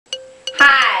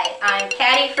I'm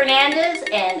Patty Fernandez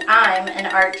and I'm an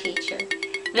art teacher.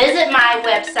 Visit my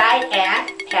website at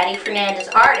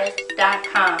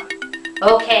pattyfernandezartist.com.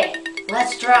 Okay,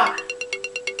 let's draw.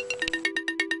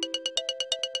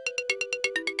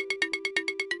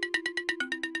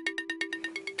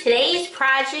 Today's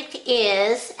project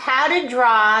is how to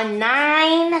draw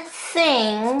 9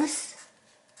 things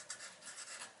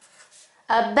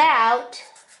about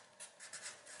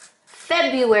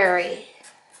February.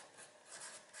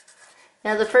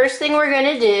 Now the first thing we're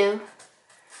going to do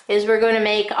is we're going to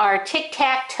make our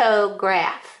tic-tac-toe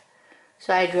graph.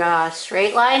 So I draw a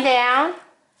straight line down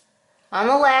on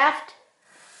the left,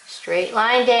 straight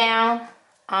line down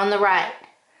on the right.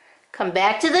 Come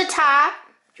back to the top,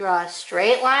 draw a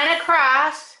straight line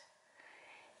across,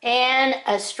 and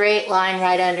a straight line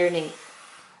right underneath.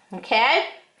 Okay?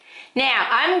 Now,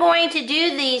 I'm going to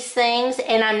do these things,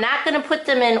 and I'm not going to put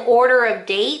them in order of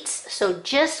dates, so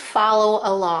just follow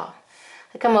along.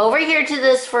 I come over here to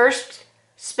this first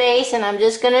space, and I'm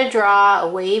just going to draw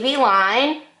a wavy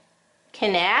line,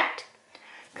 connect.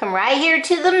 Come right here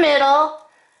to the middle,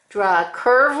 draw a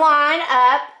curved line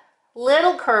up,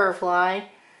 little curved line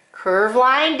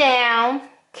down,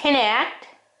 connect.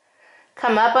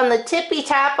 Come up on the tippy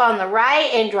top on the right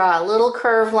and draw a little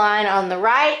curved line on the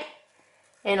right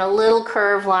and a little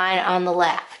curved line on the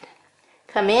left.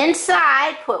 Come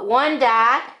inside, put 1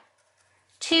 dot,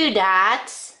 2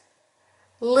 dots,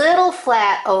 little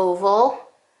flat oval,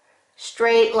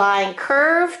 straight line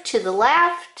curve to the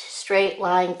left, straight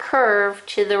line curve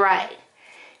to the right.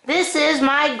 This is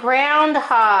my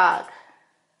groundhog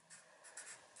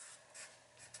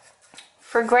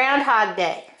for Groundhog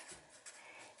Day.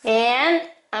 And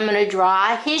I'm going to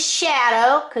draw his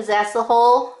shadow because that's the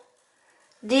whole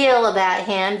deal about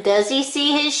him. Does he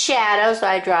see his shadow? So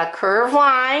I draw a curved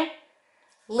line,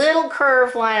 little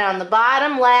curved line on the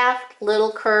bottom left,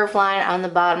 little curved line on the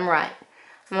bottom right.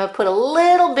 I'm going to put a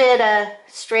little bit of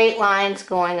straight lines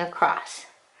going across.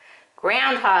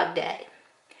 Groundhog Day.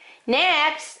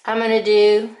 Next, I'm going to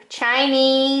do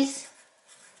Chinese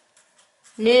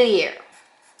New Year.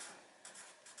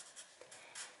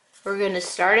 We're going to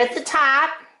start at the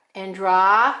top and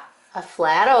draw a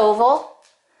flat oval.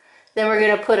 Then we're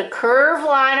going to put a curved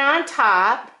line on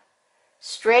top,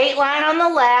 straight line on the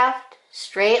left,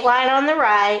 straight line on the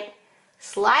right,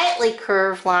 slightly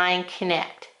curved line,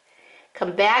 connect.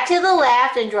 Come back to the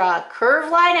left and draw a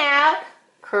curved line out,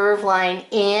 curved line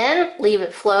in, leave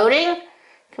it floating.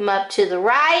 Come up to the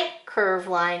right, curved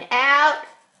line out,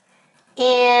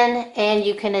 in, and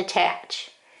you can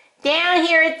attach. Down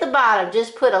here at the bottom,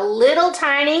 just put a little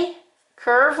tiny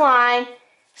curved line,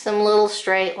 some little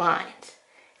straight lines.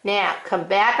 Now, come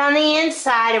back on the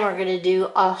inside and we're going to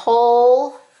do a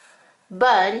whole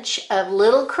bunch of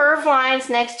little curved lines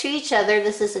next to each other.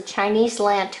 This is a Chinese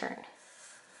lantern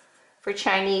for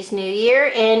Chinese New Year,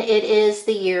 and it is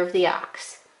the year of the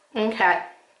ox. Okay.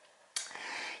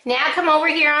 Now come over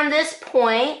here on this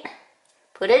point,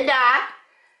 put a dot,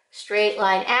 straight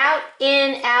line out,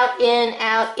 in, out, in,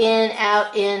 out, in,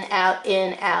 out, in, out,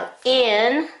 in, out,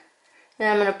 in.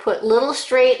 Then I'm going to put little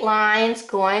straight lines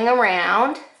going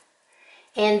around.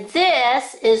 And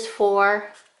this is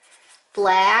for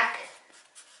Black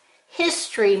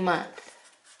History Month.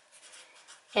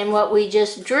 And what we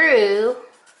just drew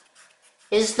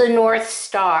is the North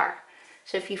Star.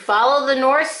 So if you follow the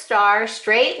North Star,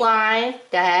 straight line,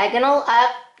 diagonal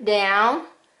up, down,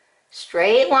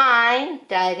 straight line,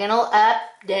 diagonal up,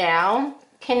 down,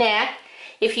 connect.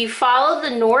 If you follow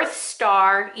the North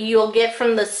Star, you'll get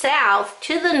from the south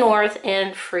to the north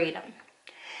and freedom.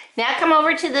 Now come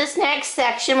over to this next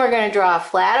section. We're going to draw a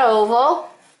flat oval,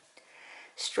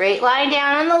 straight line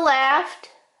down on the left,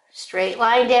 straight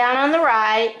line down on the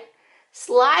right,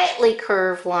 slightly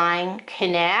curved line,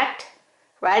 connect.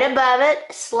 Right above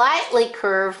it, slightly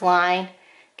curved line,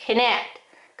 connect.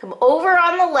 Come over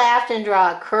on the left and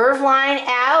draw a curved line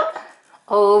out,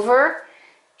 over,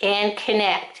 and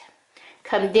connect.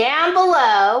 Come down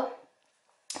below,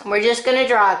 and we're just going to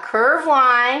draw a curved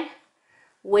line,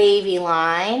 wavy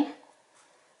line,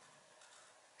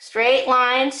 straight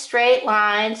line, straight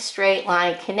line, straight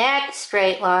line, connect,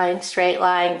 straight line,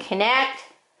 connect.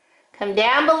 Come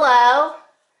down below.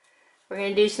 We're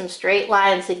going to do some straight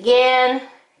lines again,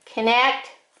 connect,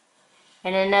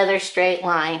 and another straight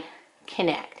line,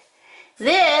 connect.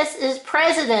 This is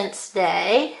President's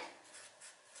Day.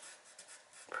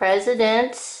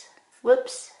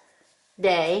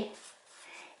 Day.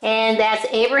 And that's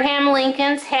Abraham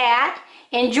Lincoln's hat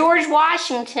and George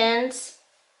Washington's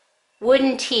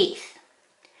wooden teeth.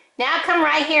 Now come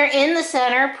right here in the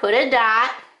center, put a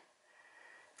dot,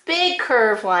 big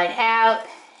curved line out,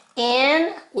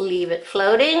 in, leave it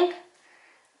floating.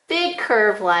 Big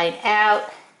curve line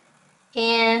out,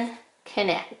 in,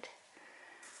 connect.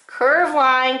 Curve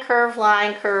line, curve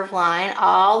line, curve line,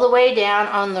 all the way down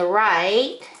on the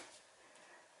right.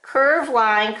 Curve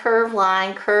line, curve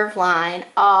line, curve line,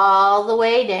 all the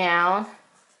way down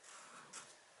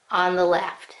on the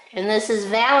left. And this is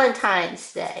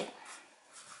Valentine's Day.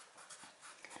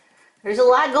 There's a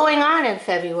lot going on in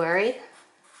February.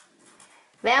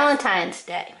 Valentine's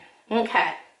Day.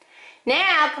 Okay.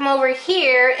 Now come over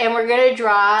here and we're going to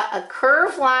draw a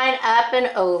curved line up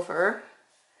and over.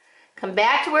 Come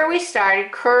back to where we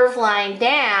started, curved line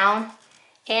down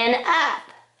and up.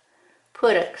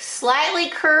 Put a slightly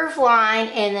curved line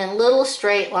and then little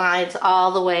straight lines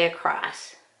all the way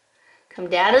across. Come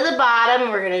down to the bottom,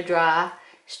 we're going to draw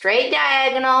straight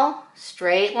diagonal,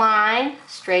 straight line,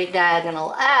 straight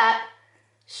diagonal up,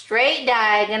 straight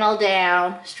diagonal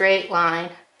down, straight line,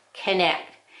 connect.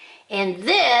 And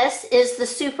this is the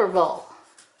Super Bowl.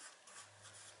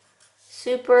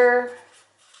 Super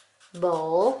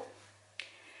Bowl.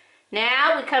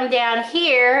 Now we come down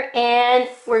here and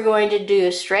we're going to do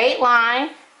a straight line,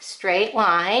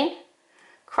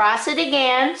 cross it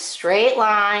again, straight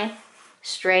line,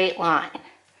 straight line.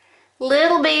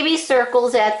 Little baby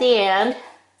circles at the end,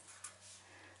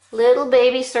 little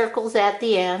baby circles at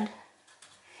the end.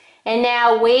 And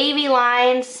now wavy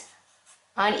lines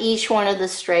on each one of the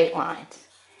straight lines.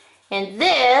 And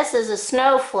this is a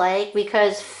snowflake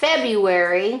because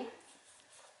February,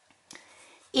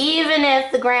 even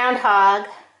if the groundhog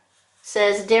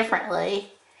says differently,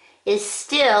 is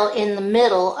still in the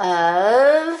middle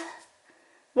of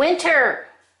winter.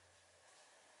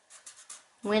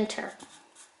 Winter.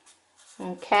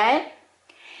 Okay?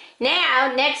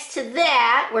 Now, next to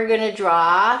that, we're going to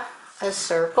draw a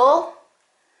circle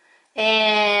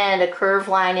and a curved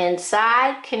line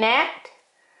inside, connect,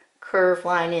 curved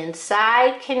line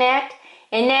inside, connect,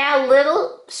 and now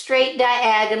little straight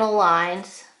diagonal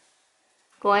lines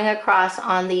going across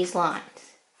on these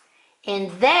lines.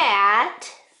 And that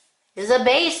is a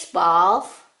baseball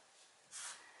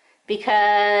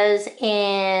because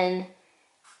in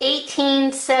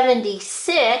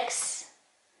 1876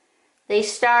 they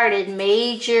started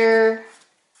Major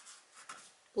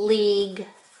League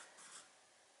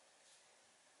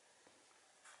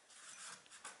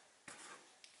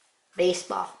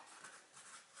Baseball.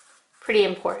 Pretty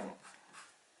important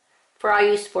for all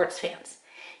you sports fans.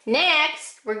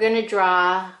 Next, we're going to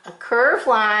draw a curved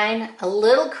line, a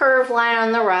little curved line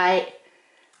on the right,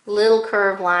 little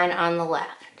curved line on the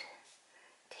left.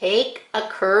 Take a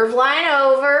curved line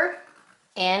over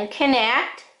and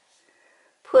connect.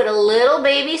 Put a little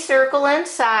baby circle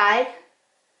inside,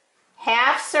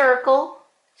 half circle,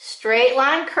 straight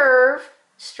line curve,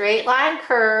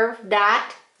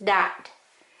 dot, dot.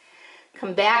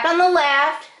 Come back on the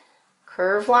left,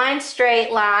 curved line,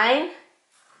 straight line,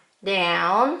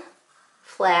 down,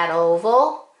 flat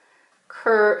oval,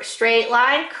 straight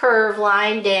line, curved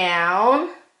line,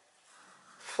 down,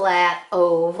 flat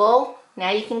oval. Now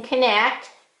you can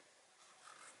connect.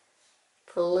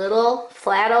 Put a little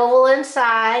flat oval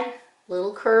inside,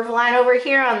 little curved line over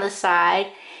here on the side,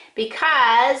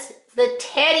 because the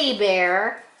teddy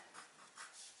bear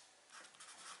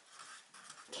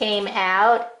came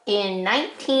out in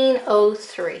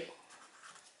 1903.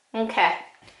 Okay.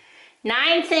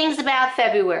 9 things about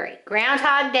February: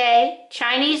 Groundhog Day,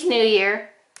 Chinese New Year,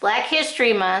 Black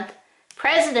History Month,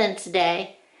 President's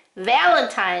Day,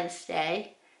 Valentine's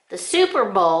Day, the Super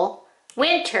Bowl,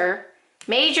 winter,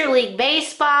 Major League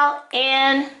Baseball,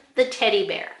 and the teddy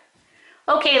bear.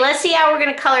 Okay, let's see how we're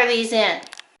going to color these in.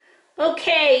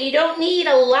 Okay, you don't need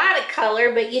a lot of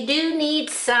color, but you do need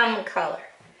some color.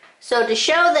 So to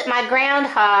show that my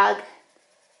groundhog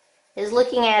is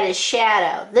looking at his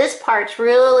shadow, this part's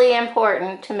really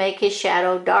important to make his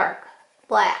shadow dark,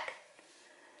 black.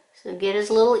 So get his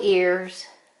little ears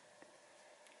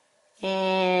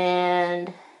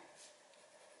and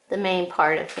the main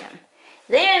part of him.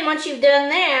 Then once you've done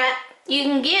that, you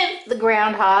can give the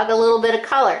groundhog a little bit of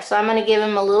color. So I'm going to give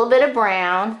him a little bit of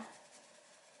brown.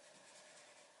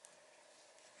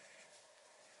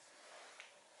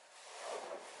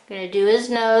 I'm going to do his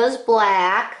nose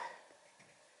black.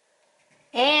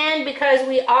 And because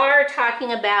we are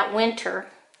talking about winter,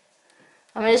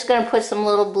 I'm just going to put some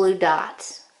little blue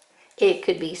dots. It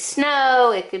could be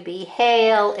snow, it could be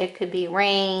hail, it could be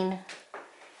rain,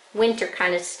 winter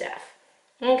kind of stuff.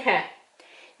 Okay,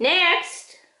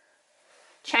 next,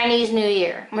 Chinese New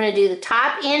Year. I'm going to do the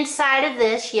top inside of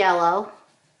this yellow,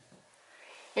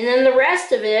 and then the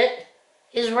rest of it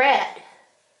is red.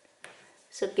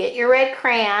 So get your red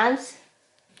crayons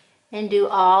and do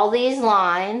all these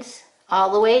lines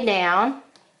all the way down.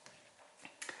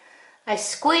 I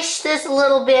squished this a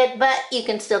little bit, but you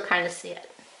can still kind of see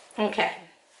it. Okay.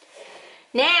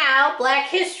 Now, Black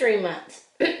History Month.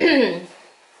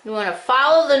 You want to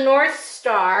follow the North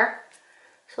Star.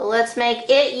 So let's make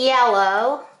it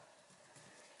yellow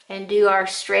and do our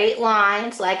straight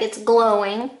lines like it's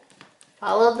glowing.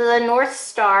 Follow the North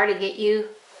Star to get you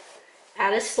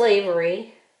out of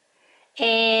slavery.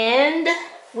 And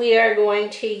we are going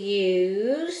to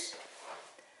use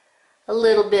a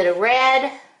little bit of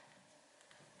red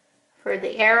for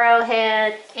the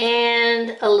arrowhead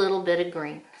and a little bit of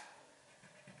green.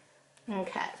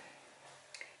 Okay.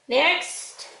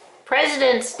 Next,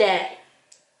 President's Day.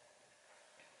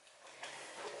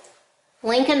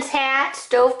 Lincoln's hat,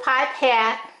 stovepipe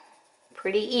hat.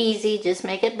 Pretty easy, just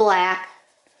make it black.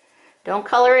 Don't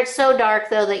color it so dark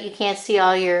though that you can't see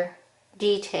all your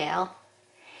detail.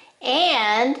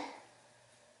 And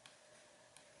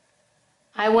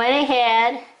I went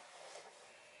ahead,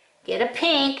 get a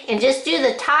pink, and just do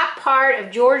the top part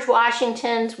of George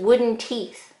Washington's wooden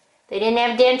teeth. They didn't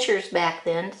have dentures back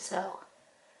then, so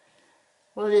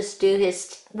we'll just do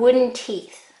his wooden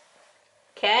teeth.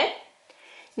 Okay?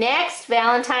 Next,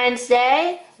 Valentine's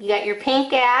Day. You got your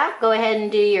pink out. Go ahead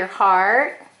and do your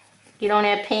heart. If you don't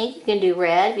have pink, you can do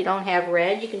red. If you don't have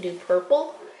red, you can do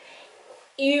purple.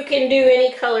 You can do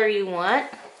any color you want.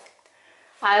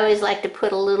 I always like to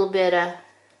put a little bit of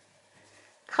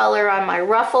color on my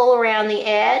ruffle around the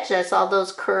edge. That's all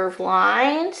those curved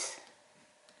lines.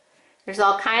 There's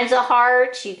all kinds of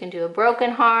hearts. You can do a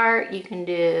broken heart. You can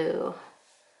do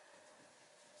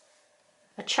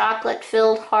a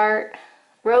chocolate-filled heart.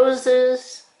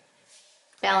 Roses.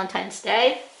 Valentine's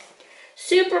Day.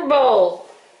 Super Bowl.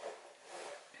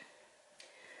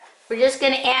 We're just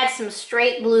going to add some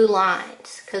straight blue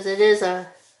lines because it is a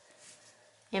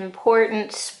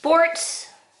important sports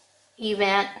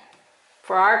event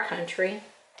for our country.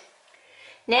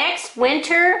 Next,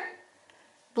 winter,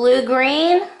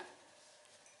 blue-green.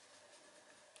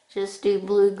 Just do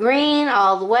blue-green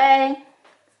all the way.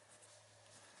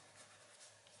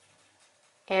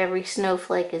 Every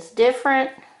snowflake is different.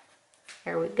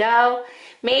 There we go.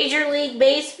 Major League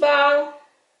Baseball.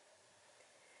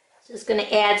 Just going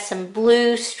to add some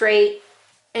blue, straight,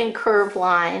 and curved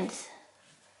lines.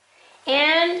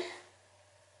 And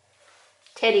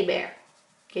teddy bear.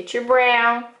 Get your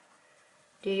brown.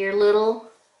 Do your little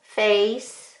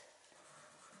face.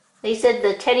 They said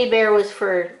the teddy bear was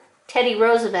for Teddy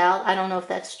Roosevelt. I don't know if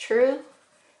that's true,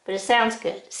 but it sounds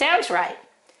good. It sounds right.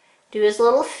 Do his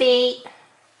little feet.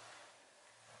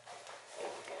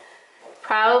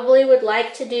 Probably would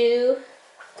like to do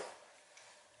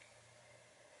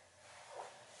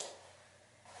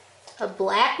a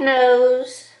black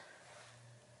nose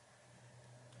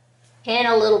and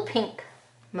a little pink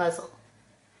muzzle.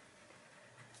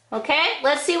 Okay,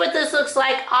 let's see what this looks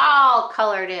like all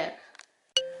colored in.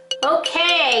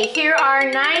 Okay, here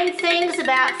are 9 things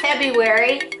about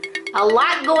February. A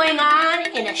lot going on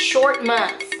in a short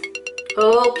month.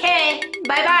 Okay,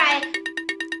 bye-bye.